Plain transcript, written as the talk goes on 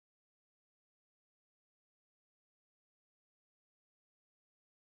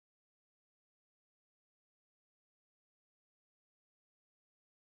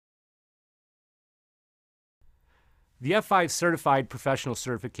The F5 Certified Professional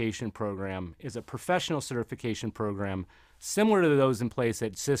Certification Program is a professional certification program similar to those in place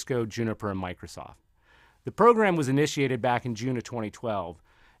at Cisco, Juniper, and Microsoft. The program was initiated back in June of 2012,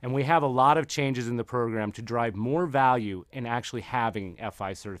 and we have a lot of changes in the program to drive more value in actually having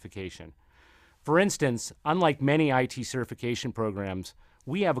F5 certification. For instance, unlike many IT certification programs,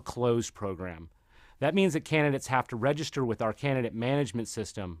 we have a closed program. That means that candidates have to register with our candidate management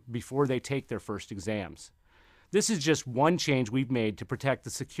system before they take their first exams. This is just one change we've made to protect the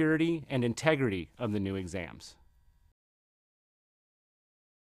security and integrity of the new exams.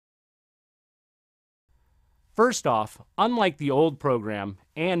 First off, unlike the old program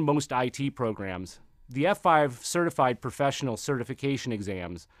and most IT programs, the F5 Certified Professional Certification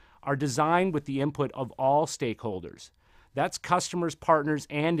exams are designed with the input of all stakeholders. That's customers, partners,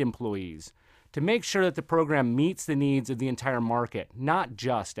 and employees, to make sure that the program meets the needs of the entire market, not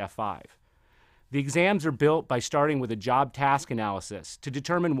just F5. The exams are built by starting with a job task analysis to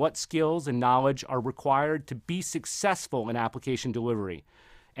determine what skills and knowledge are required to be successful in application delivery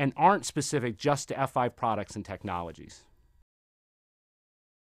and aren't specific just to F5 products and technologies.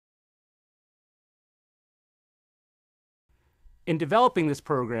 In developing this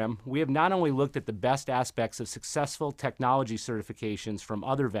program, we have not only looked at the best aspects of successful technology certifications from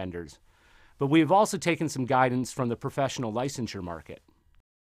other vendors, but we have also taken some guidance from the professional licensure market.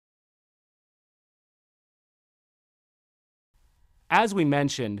 As we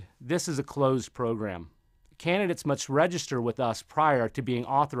mentioned, this is a closed program. Candidates must register with us prior to being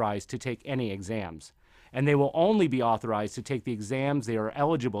authorized to take any exams, and they will only be authorized to take the exams they are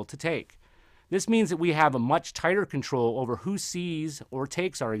eligible to take. This means that we have a much tighter control over who sees or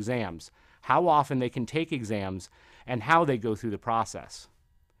takes our exams, how often they can take exams, and how they go through the process.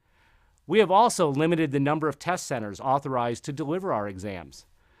 We have also limited the number of test centers authorized to deliver our exams.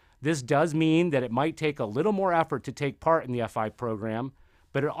 This does mean that it might take a little more effort to take part in the F5 program,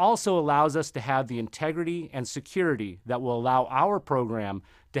 but it also allows us to have the integrity and security that will allow our program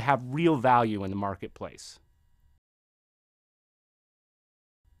to have real value in the marketplace.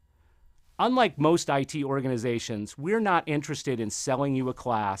 Unlike most IT organizations, we're not interested in selling you a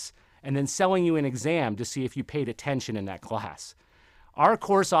class and then selling you an exam to see if you paid attention in that class. Our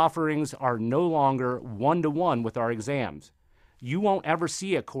course offerings are no longer one-to-one with our exams. You won't ever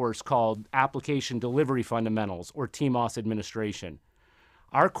see a course called Application Delivery Fundamentals or TMOS Administration.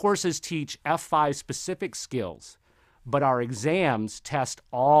 Our courses teach F5 specific skills, but our exams test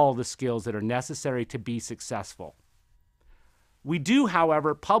all the skills that are necessary to be successful. We do,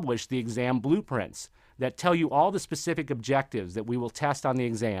 however, publish the exam blueprints that tell you all the specific objectives that we will test on the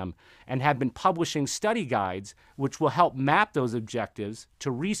exam and have been publishing study guides which will help map those objectives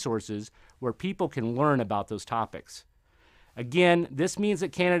to resources where people can learn about those topics. Again, this means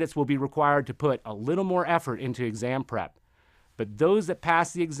that candidates will be required to put a little more effort into exam prep, but those that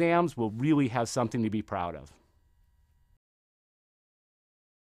pass the exams will really have something to be proud of.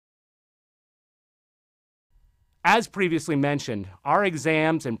 As previously mentioned, our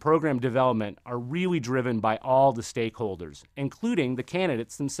exams and program development are really driven by all the stakeholders, including the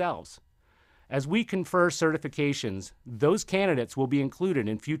candidates themselves. As we confer certifications, those candidates will be included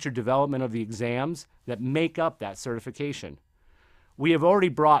in future development of the exams that make up that certification. We have already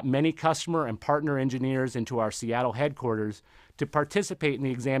brought many customer and partner engineers into our Seattle headquarters to participate in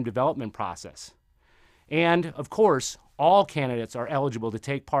the exam development process. And, of course, all candidates are eligible to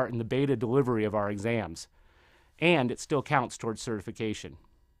take part in the beta delivery of our exams, and it still counts towards certification.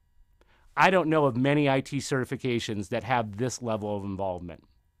 I don't know of many IT certifications that have this level of involvement.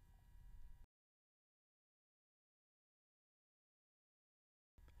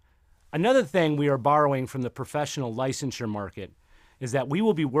 Another thing we are borrowing from the professional licensure market is that we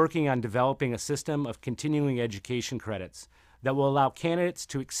will be working on developing a system of continuing education credits that will allow candidates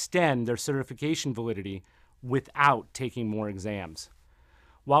to extend their certification validity without taking more exams.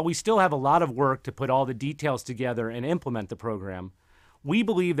 While we still have a lot of work to put all the details together and implement the program, we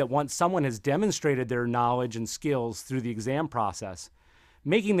believe that once someone has demonstrated their knowledge and skills through the exam process,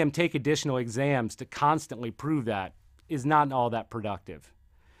 making them take additional exams to constantly prove that is not all that productive.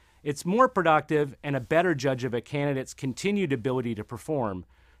 It's more productive and a better judge of a candidate's continued ability to perform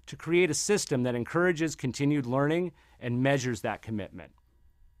to create a system that encourages continued learning and measures that commitment.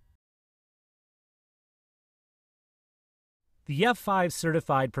 The F5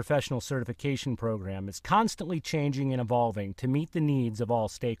 Certified Professional Certification Program is constantly changing and evolving to meet the needs of all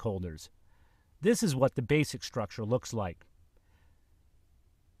stakeholders. This is what the basic structure looks like.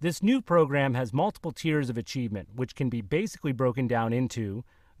 This new program has multiple tiers of achievement, which can be basically broken down into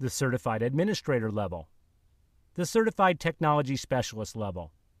the Certified Administrator level, the Certified Technology Specialist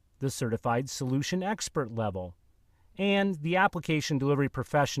level, the Certified Solution Expert level, and the application delivery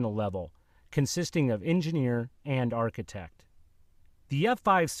professional level, consisting of engineer and architect. The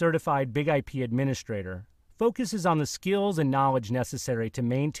F5 certified Big IP administrator focuses on the skills and knowledge necessary to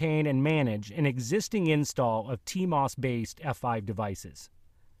maintain and manage an existing install of TMOS-based F5 devices.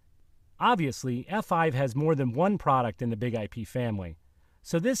 Obviously, F5 has more than one product in the Big IP family,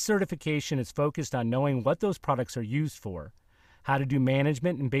 so this certification is focused on knowing what those products are used for, how to do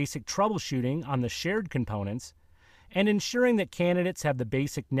management and basic troubleshooting on the shared components, and ensuring that candidates have the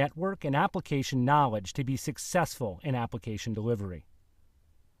basic network and application knowledge to be successful in application delivery.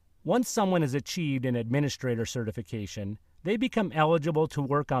 Once someone has achieved an administrator certification, they become eligible to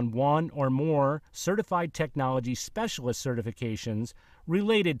work on one or more certified technology specialist certifications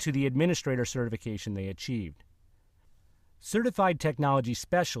related to the administrator certification they achieved. Certified Technology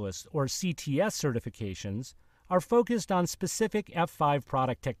Specialists, or CTS certifications, are focused on specific F5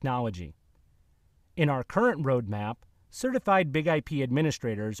 product technology. In our current roadmap, certified Big IP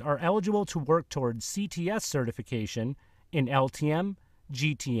administrators are eligible to work towards CTS certification in LTM,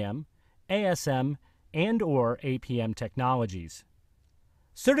 GTM, ASM, and/or APM technologies.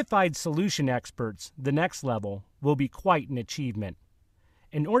 Certified Solution Experts, the next level, will be quite an achievement.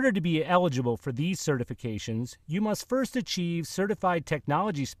 In order to be eligible for these certifications, you must first achieve Certified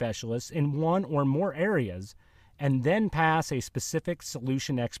Technology Specialists in one or more areas, and then pass a specific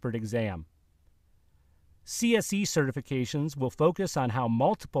Solution Expert exam. CSE certifications will focus on how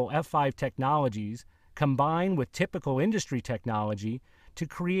multiple F5 technologies combine with typical industry technology to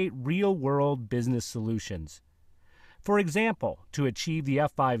create real-world business solutions. For example, to achieve the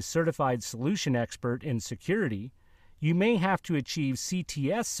F5 Certified Solution Expert in security, you may have to achieve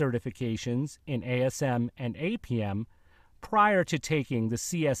CTS certifications in ASM and APM prior to taking the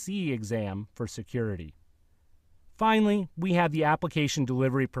CSE exam for security. Finally, we have the application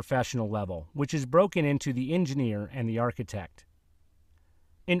delivery professional level, which is broken into the engineer and the architect.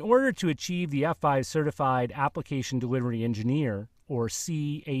 In order to achieve the F5 Certified Application Delivery Engineer, or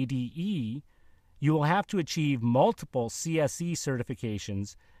CADE, you will have to achieve multiple CSE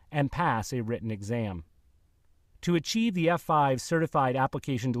certifications and pass a written exam. To achieve the F5 Certified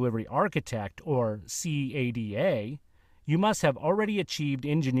Application Delivery Architect, or CADA, you must have already achieved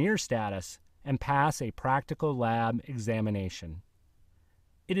engineer status and pass a practical lab examination.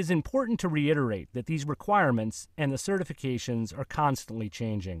 It is important to reiterate that these requirements and the certifications are constantly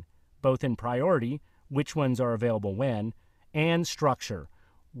changing, both in priority, which ones are available when, and structure,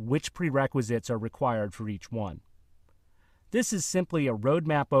 which prerequisites are required for each one. This is simply a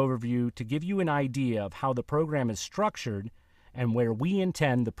roadmap overview to give you an idea of how the program is structured and where we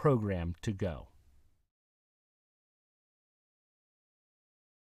intend the program to go.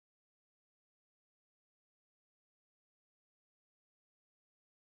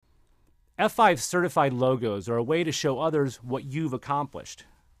 F5 certified logos are a way to show others what you've accomplished.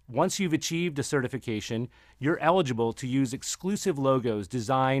 Once you've achieved a certification, you're eligible to use exclusive logos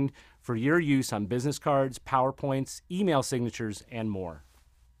designed for your use on business cards, PowerPoints, email signatures, and more.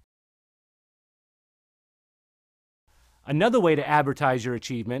 Another way to advertise your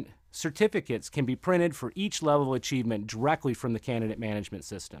achievement, certificates can be printed for each level of achievement directly from the candidate management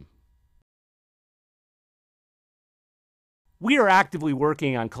system. We are actively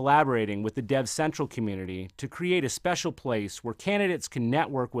working on collaborating with the Dev Central community to create a special place where candidates can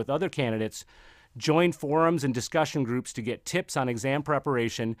network with other candidates, join forums and discussion groups to get tips on exam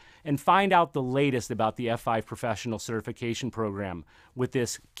preparation, and find out the latest about the F5 Professional Certification Program with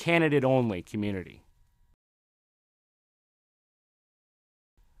this candidate-only community.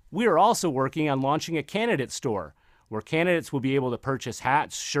 We are also working on launching a candidate store where candidates will be able to purchase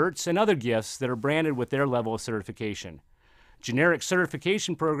hats, shirts, and other gifts that are branded with their level of certification. Generic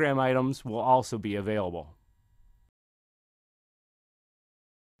certification program items will also be available.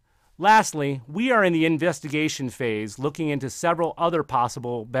 Lastly, we are in the investigation phase looking into several other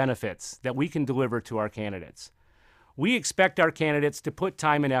possible benefits that we can deliver to our candidates. We expect our candidates to put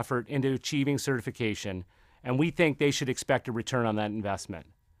time and effort into achieving certification, and we think they should expect a return on that investment.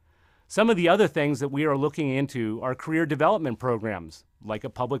 Some of the other things that we are looking into are career development programs, like a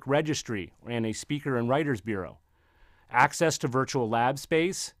public registry and a speaker and writers bureau, access to virtual lab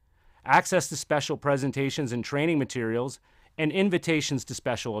space, access to special presentations and training materials, and invitations to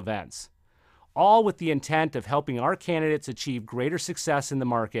special events, all with the intent of helping our candidates achieve greater success in the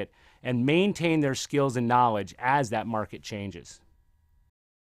market and maintain their skills and knowledge as that market changes.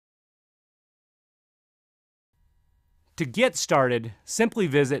 To get started, simply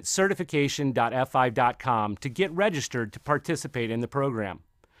visit certification.f5.com to get registered to participate in the program.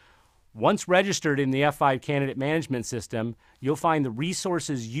 Once registered in the F5 Candidate Management System, you'll find the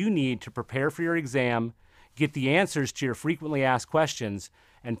resources you need to prepare for your exam, get the answers to your frequently asked questions,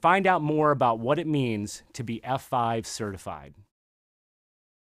 and find out more about what it means to be F5 certified.